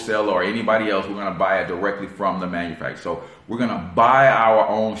 a wholesaler, or anybody else. We're going to buy it directly from the manufacturer. So we're going to buy our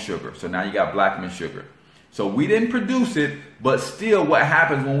own sugar. So now you got Blackman sugar. So we didn't produce it, but still what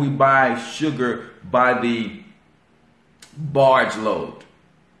happens when we buy sugar by the barge load?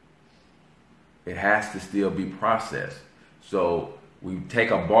 It has to still be processed. So We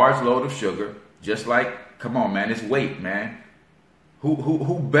take a barge load of sugar, just like, come on, man, it's weight, man.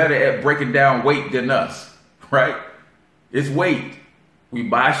 Who better at breaking down weight than us, right? It's weight. We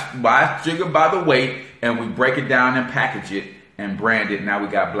buy sugar by the weight, and we break it down and package it and brand it. Now we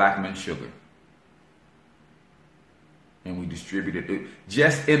got Blackman sugar. And we distribute it.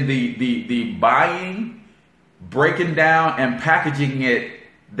 Just in the buying, breaking down, and packaging it,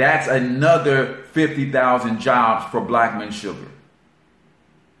 that's another 50,000 jobs for Blackman sugar.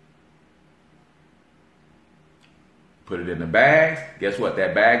 Put it in the bags. Guess what?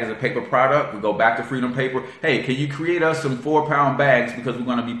 That bag is a paper product. We go back to Freedom Paper. Hey, can you create us some 4-pound bags, because we're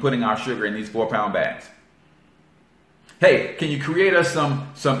going to be putting our sugar in these 4-pound bags? Hey, can you create us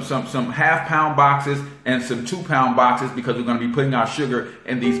some half-pound boxes and some 2-pound boxes, because we're going to be putting our sugar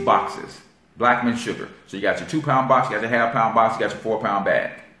in these boxes? Blackman sugar. So you got your 2-pound box, you got your half-pound box, you got your 4-pound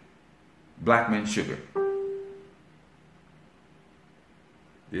bag. Blackman sugar.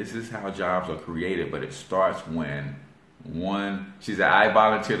 This is how jobs are created, but it starts when she said, I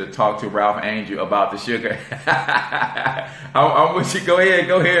volunteer to talk to Ralph Angel about the sugar. I'm with you. Go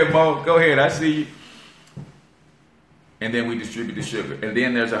ahead, Mo. Go ahead. I see you. And then we distribute the sugar. And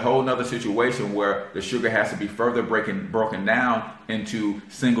then there's a whole nother situation where the sugar has to be further broken down into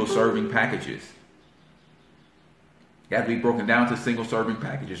single serving packages. It has to be broken down to single serving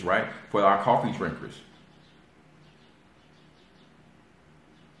packages, right? For our coffee drinkers.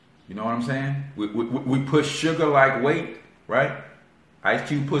 You know what I'm saying? We push sugar like weight, right? Ice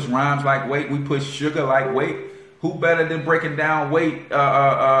Cube push rhymes like weight. We push sugar like weight. Who better than breaking down weight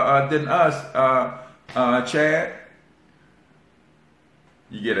than us, Chad?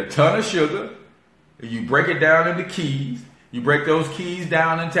 You get a ton of sugar. You break it down into keys. You break those keys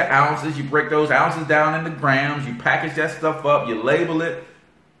down into ounces. You break those ounces down into grams. You package that stuff up. You label it.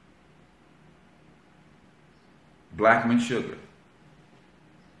 Blackman sugar.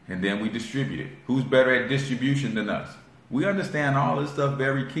 And then we distribute it. Who's better at distribution than us? We understand all this stuff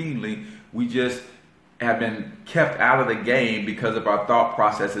very keenly. We just have been kept out of the game because of our thought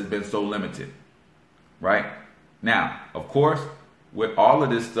process has been so limited. Right? Now, of course, with all of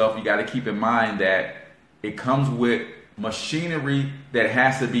this stuff, you got to keep in mind that it comes with machinery that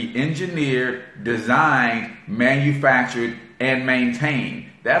has to be engineered, designed, manufactured, and maintained.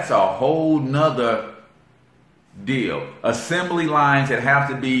 That's a whole nother deal. Assembly lines that have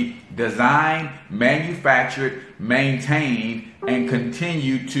to be designed, manufactured, maintained, and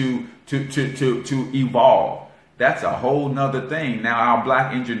continue to evolve. That's a whole nother thing. Now our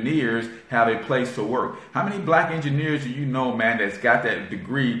black engineers have a place to work. How many black engineers do you know, man, that's got that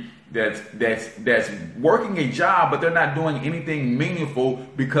degree that's working a job, but they're not doing anything meaningful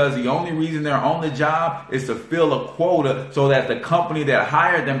because the only reason they're on the job is to fill a quota so that the company that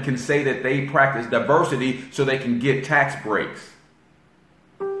hired them can say that they practice diversity so they can get tax breaks?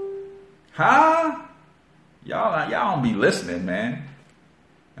 Huh? Y'all don't be listening, man.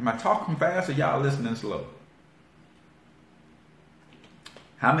 Am I talking fast or y'all listening slow?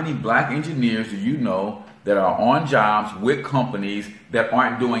 How many black engineers do you know that are on jobs with companies that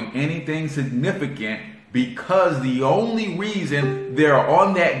aren't doing anything significant because the only reason they're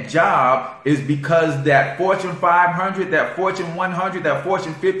on that job is because that Fortune 500, that Fortune 100, that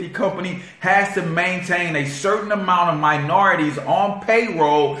Fortune 50 company has to maintain a certain amount of minorities on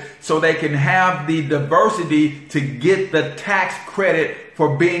payroll so they can have the diversity to get the tax credit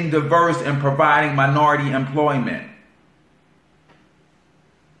for being diverse and providing minority employment?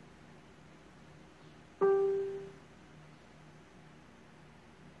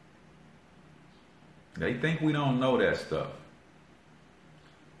 They think we don't know that stuff.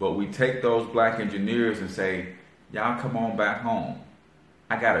 But we take those black engineers and say, y'all come on back home.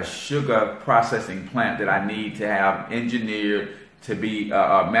 I got a sugar processing plant that I need to have engineered to be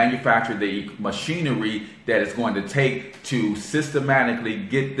manufactured, the machinery that is going to take to systematically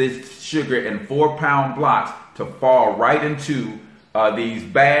get this sugar in 4-pound blocks to fall right into these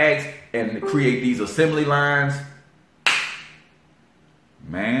bags and create these assembly lines.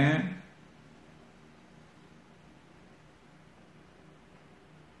 Man.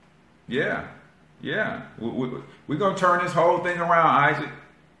 Yeah. We're going to turn this whole thing around, Isaac.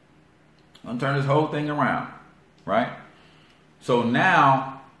 I'm going to turn this whole thing around, right? So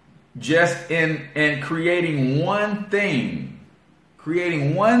now, just in creating one thing,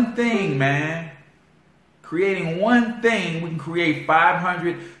 man, creating one thing, we can create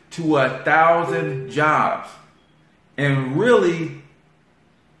 500 to 1,000 jobs. And really,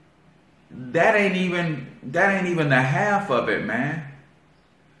 that ain't even the half of it, man.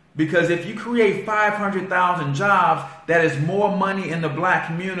 Because if you create 500,000 jobs, that is more money in the black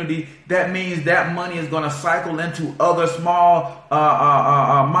community. That means that money is going to cycle into other small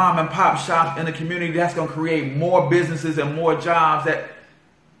mom and pop shops in the community. That's going to create more businesses and more jobs. That,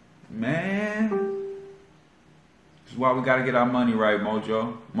 man, this is why we got to get our money right,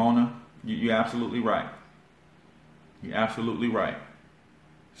 Mojo. Mona, you're absolutely right. You're absolutely right.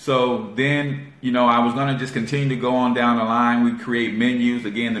 So then, I was going to just continue to go on down the line. We create menus.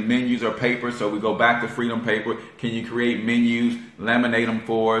 Again, the menus are paper, so we go back to Freedom Paper. Can you create menus? Laminate them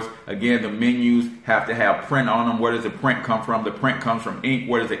for us. Again, the menus have to have print on them. Where does the print come from? The print comes from ink.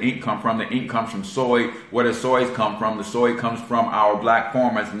 Where does the ink come from? The ink comes from soy. Where does soy come from? The soy comes from our black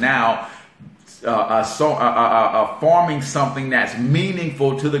farmers now farming something that's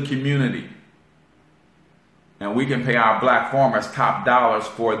meaningful to the community. And we can pay our black farmers top dollars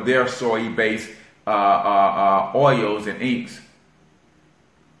for their soy-based oils and inks.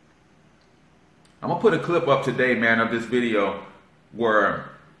 I'm going to put a clip up today, man, of this video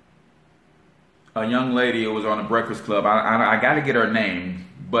where a young lady who was on the Breakfast Club, I got to get her name,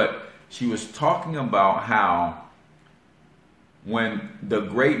 but she was talking about how when the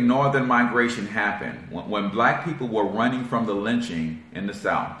Great Northern Migration happened, when black people were running from the lynching in the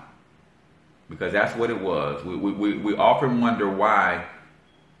South, because that's what it was. We often wonder why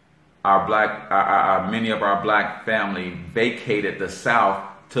many of our black family vacated the South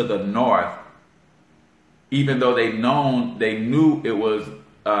to the North, even though they knew it was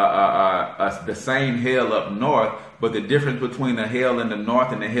the same hell up north. But the difference between the hell in the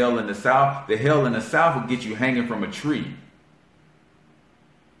North and the hell in the South, the hell in the South would get you hanging from a tree.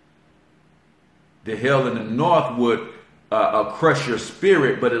 The hell in the North would crush your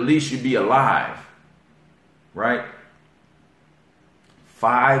spirit, but at least you'd be alive, right?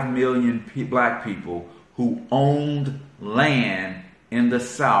 5 million black people who owned land in the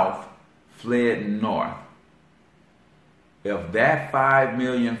South fled north. If that 5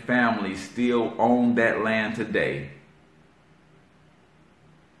 million families still own that land today,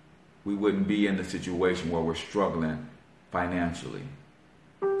 we wouldn't be in the situation where we're struggling financially.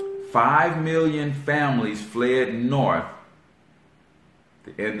 5 million families fled north,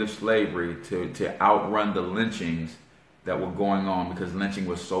 the end of slavery, to outrun the lynchings that were going on, because lynching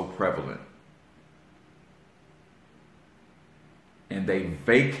was so prevalent. And they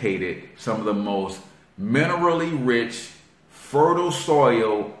vacated some of the most minerally rich, fertile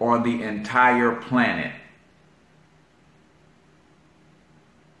soil on the entire planet.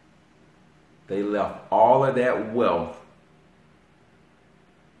 They left all of that wealth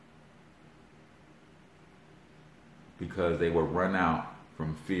because they were run out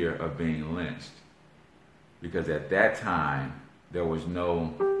from fear of being lynched. Because at that time, there was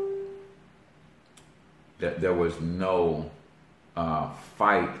no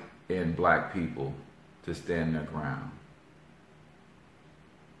fight in black people to stand their ground.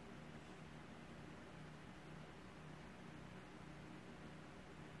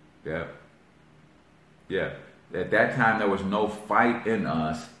 Yeah. At that time, there was no fight in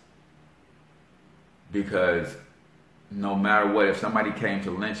us, because no matter what, if somebody came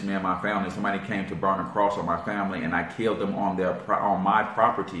to lynch me and my family, somebody came to burn a cross on my family, and I killed them on my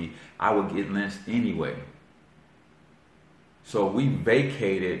property, I would get lynched anyway. So we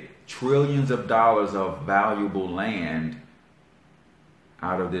vacated trillions of dollars of valuable land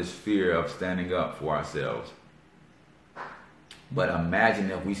out of this fear of standing up for ourselves. But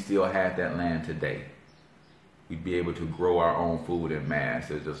imagine if we still had that land today. We'd be able to grow our own food in mass.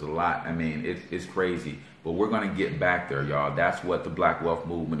 There's just a lot. I mean, it's crazy. But we're going to get back there, y'all. That's what the Black Wealth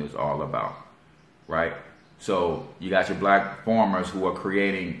Movement is all about, right? So you got your black farmers who are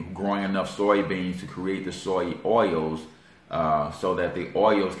growing enough soybeans to create the soy oils, so that the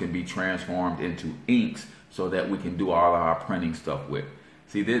oils can be transformed into inks, so that we can do all of our printing stuff with.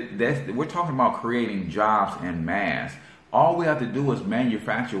 See, we're talking about creating jobs en masse. All we have to do is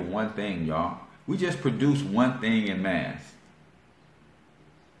manufacture one thing, y'all. We just produce one thing en masse.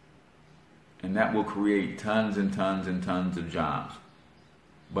 And that will create tons and tons and tons of jobs.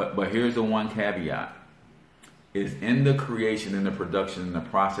 But here's the one caveat. Is in the creation and the production and the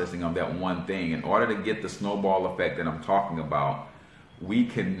processing of that one thing, in order to get the snowball effect that I'm talking about, we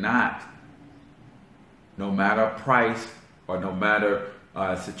cannot, no matter price or no matter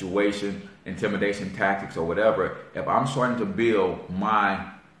situation, intimidation tactics or whatever, if I'm starting to build my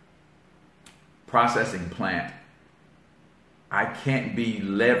processing plant, I can't be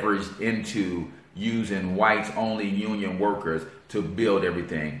leveraged into using whites only union workers to build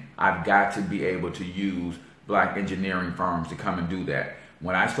everything. I've got to be able to use black engineering firms to come and do that.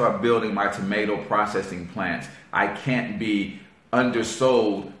 When I start building my tomato processing plants, I can't be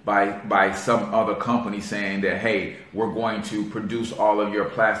undersold by some other company saying that, hey, we're going to produce all of your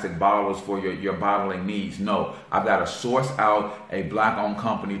plastic bottles for your bottling needs. No, I've got to source out a black-owned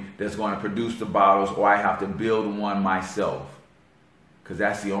company that's going to produce the bottles, or I have to build one myself. Because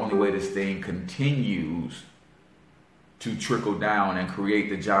that's the only way this thing continues to trickle down and create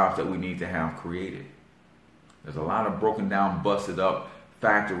the jobs that we need to have created. There's a lot of broken down, busted up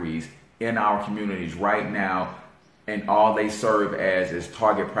factories in our communities right now, and all they serve as is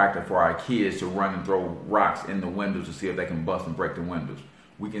target practice for our kids to run and throw rocks in the windows to see if they can bust and break the windows.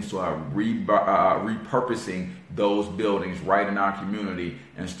 We can start repurposing those buildings right in our community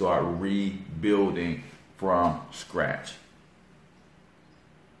and start rebuilding from scratch.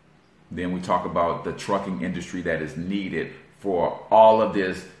 Then we talk about the trucking industry that is needed for all of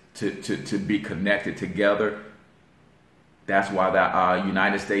this to be connected together. That's why the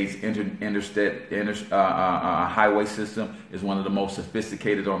United States interstate highway system is one of the most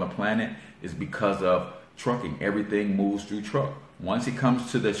sophisticated on the planet, is because of trucking. Everything moves through truck. Once it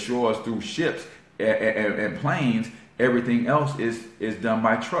comes to the shores through ships and planes, everything else is done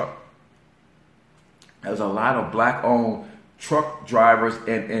by truck. There's a lot of black-owned truck drivers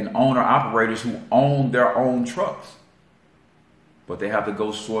and owner-operators who own their own trucks, but they have to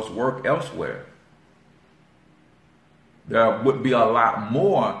go source work elsewhere. There would be a lot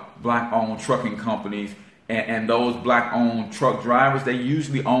more black-owned trucking companies, and those black-owned truck drivers, they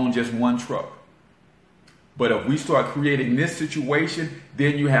usually own just one truck. But if we start creating this situation,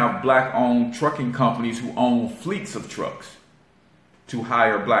 then you have black-owned trucking companies who own fleets of trucks to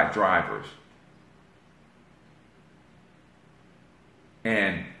hire black drivers.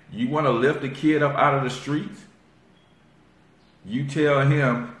 And you want to lift a kid up out of the streets? You tell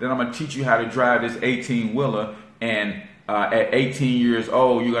him that I'm going to teach you how to drive this 18-wheeler, and at 18 years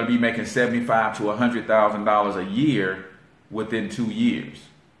old, you're going to be making $75,000 to $100,000 a year within 2 years.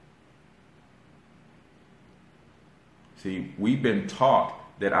 See, we've been taught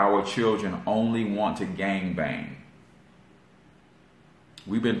that our children only want to gangbang.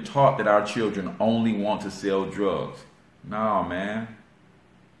 We've been taught that our children only want to sell drugs. No, man.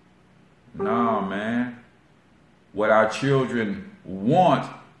 No, man. What our children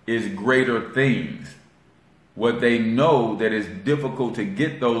want is greater things. What they know that it's difficult to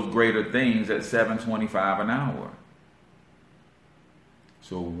get those greater things at $7.25 an hour.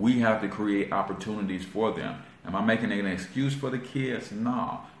 So we have to create opportunities for them. Am I making an excuse for the kids?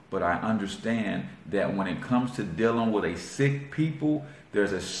 No. But I understand that when it comes to dealing with a sick people,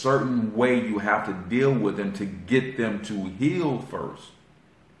 there's a certain way you have to deal with them to get them to heal first.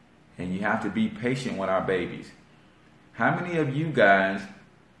 And you have to be patient with our babies. How many of you guys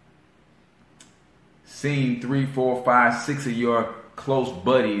seen 3, 4, 5, 6 of your close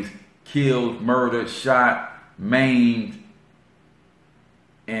buddies killed, murdered, shot, maimed,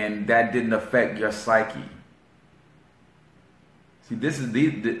 and that didn't affect your psyche? See, this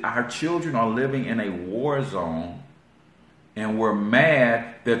is our children are living in a war zone, and we're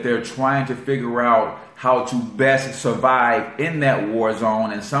mad that they're trying to figure out how to best survive in that war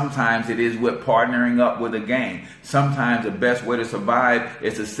zone. And sometimes it is with partnering up with a gang. Sometimes the best way to survive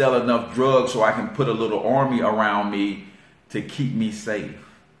is to sell enough drugs so I can put a little army around me to keep me safe.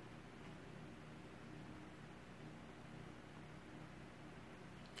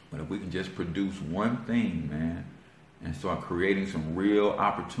 But if we can just produce one thing, man, and start creating some real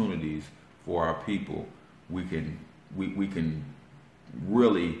opportunities for our people, we can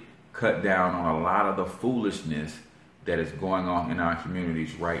really cut down on a lot of the foolishness that is going on in our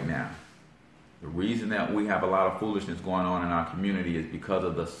communities right now. The reason that we have a lot of foolishness going on in our community is because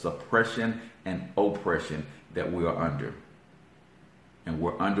of the suppression and oppression that we are under. And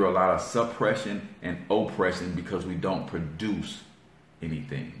we're under a lot of suppression and oppression because we don't produce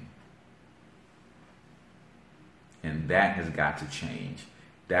anything. And that has got to change.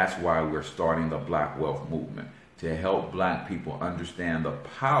 That's why we're starting the Black Wealth Movement, to help black people understand the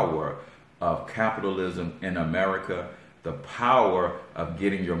power of capitalism in America, the power of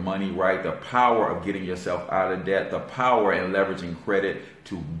getting your money right, the power of getting yourself out of debt, the power in leveraging credit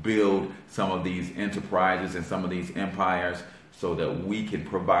to build some of these enterprises and some of these empires so that we can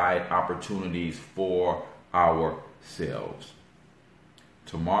provide opportunities for ourselves.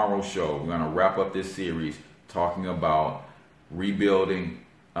 Tomorrow's show, we're going to wrap up this series talking about rebuilding,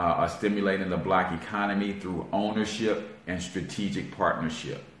 stimulating the black economy through ownership and strategic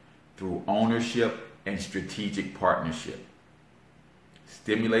partnership. Through ownership and strategic partnership.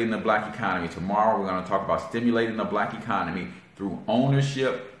 Stimulating the black economy. Tomorrow we're going to talk about stimulating the black economy through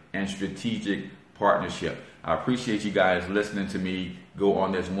ownership and strategic partnership. I appreciate you guys listening to me go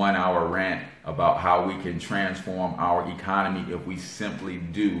on this 1 hour rant about how we can transform our economy if we simply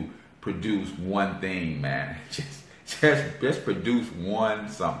do produce one thing, man. Just produce one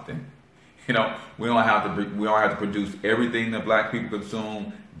something. You know, we don't have to produce everything that black people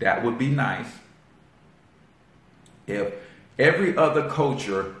consume. That would be nice. If every other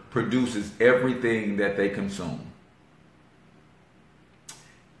culture produces everything that they consume.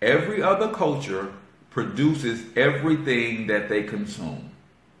 Every other culture produces everything that they consume.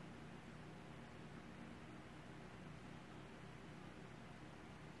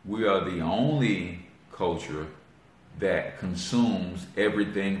 We are the only culture that consumes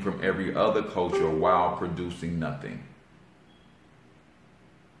everything from every other culture while producing nothing.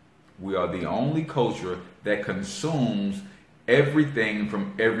 We are the only culture that consumes everything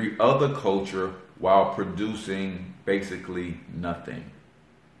from every other culture while producing basically nothing.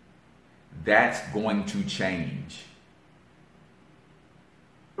 That's going to change.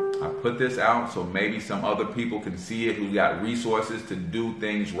 I put this out so maybe some other people can see it who got resources to do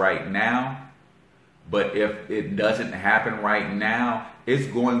things right now. But if it doesn't happen right now, it's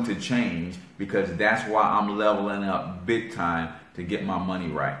going to change, because that's why I'm leveling up big time to get my money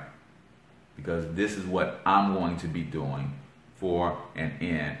right. Because this is what I'm going to be doing for and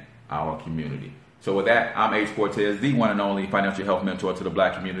in our community. So with that, I'm H Cortez, the one and only financial health mentor to the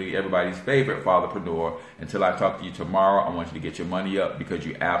black community, everybody's favorite fatherpreneur. Until I talk to you tomorrow, I want you to get your money up, because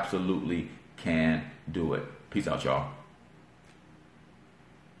you absolutely can do it. Peace out, y'all.